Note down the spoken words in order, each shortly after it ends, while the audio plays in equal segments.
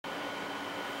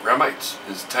Grandmites,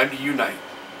 it's time to unite.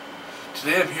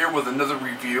 Today I'm here with another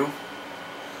review.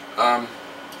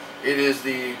 It is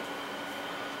the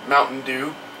Mountain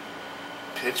Dew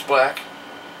Pitch Black.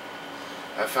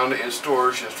 I found it in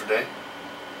stores yesterday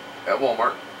at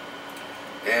Walmart,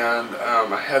 and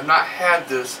I have not had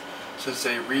this since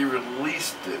they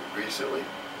re-released it recently.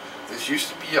 This used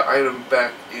to be an item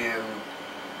back in,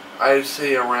 I'd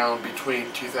say, around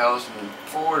between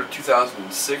 2004 to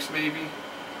 2006, maybe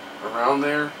around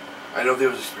there. I know they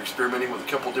was experimenting with a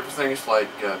couple different things like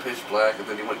Pitch Black, and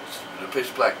then they went to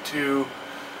Pitch Black 2,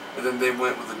 and then they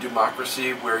went with the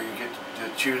Democracy, where you get to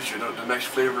choose the next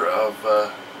flavor of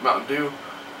Mountain Dew.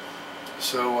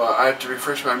 So I have to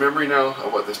refresh my memory now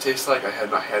of what this tastes like. I had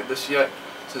not had this yet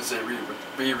since they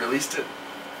re-released it,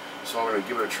 so I'm going to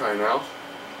give it a try now.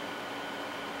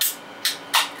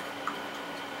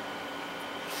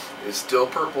 It's still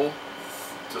purple,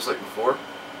 just like before.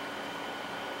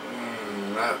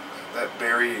 That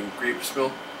berry and grape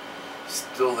smell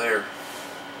still there.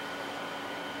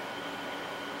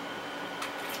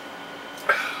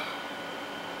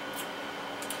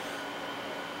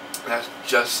 That's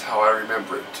just how I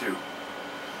remember it too.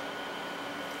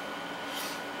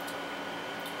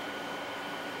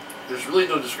 There's really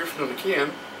no description on the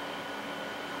can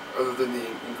other than the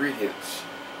ingredients.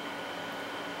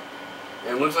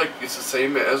 And it looks like it's the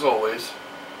same as always.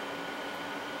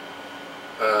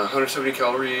 170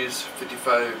 calories,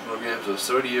 55 milligrams of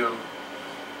sodium,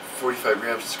 45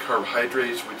 grams of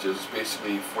carbohydrates, which is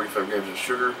basically 45 grams of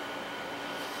sugar.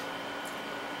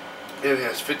 And it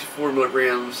has 54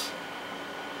 milligrams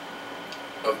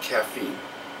of caffeine.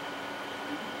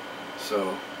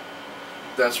 So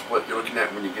that's what you're looking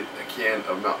at when you get a can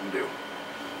of Mountain Dew.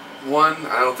 One,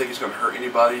 I don't think it's going to hurt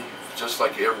anybody, just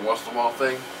like every once in a while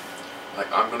thing,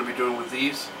 like I'm going to be doing with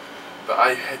these. But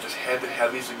I just had to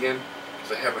have these again,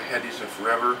 because I haven't had these in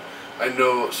forever. I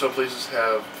know some places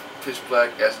have Pitch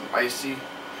Black as an icy,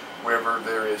 wherever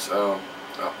there is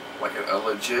like a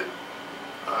legit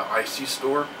icy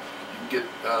store. You can get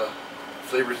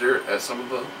flavors there at some of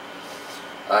them.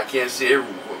 I can't say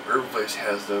every place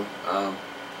has them. I'm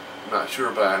not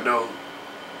sure, but I know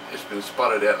it's been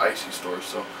spotted at icy stores,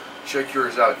 so check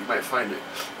yours out. You might find it.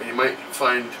 And you might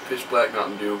find Pitch Black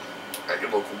Mountain Dew at your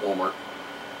local Walmart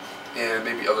and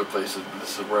maybe other places, but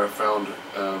this is where I found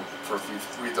for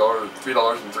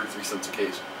 $3.33 a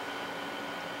case.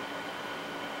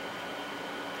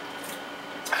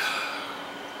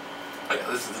 Yeah,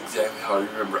 this is exactly how I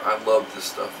remember. I love this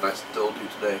stuff, and I still do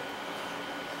today.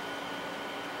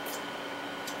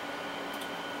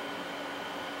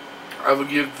 I would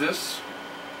give this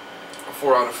a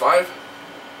 4 out of 5.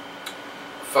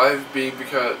 5 being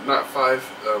because, not 5,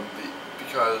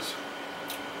 because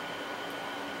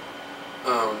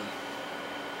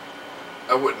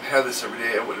I wouldn't have this every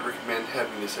day. I wouldn't recommend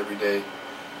having this every day.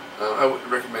 I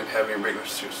wouldn't recommend having regular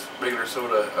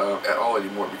soda at all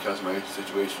anymore because of my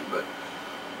situation.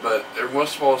 But every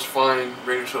once in a while it's fine.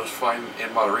 Regular soda is fine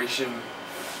in moderation.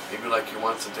 Maybe like your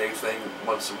once a day thing,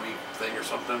 once a week thing or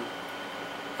something.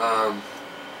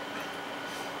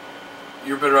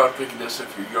 You're better off drinking this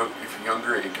if you're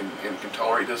younger and can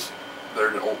tolerate this better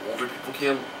than older people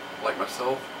can, like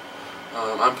myself.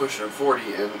 I'm pushing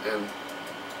 40 and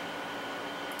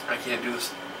I can't do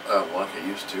this like I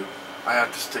used to. I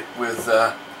have to stick with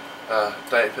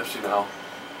Diet Pepsi now.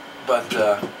 But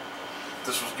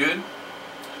this was good,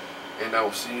 and I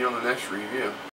will see you on the next review.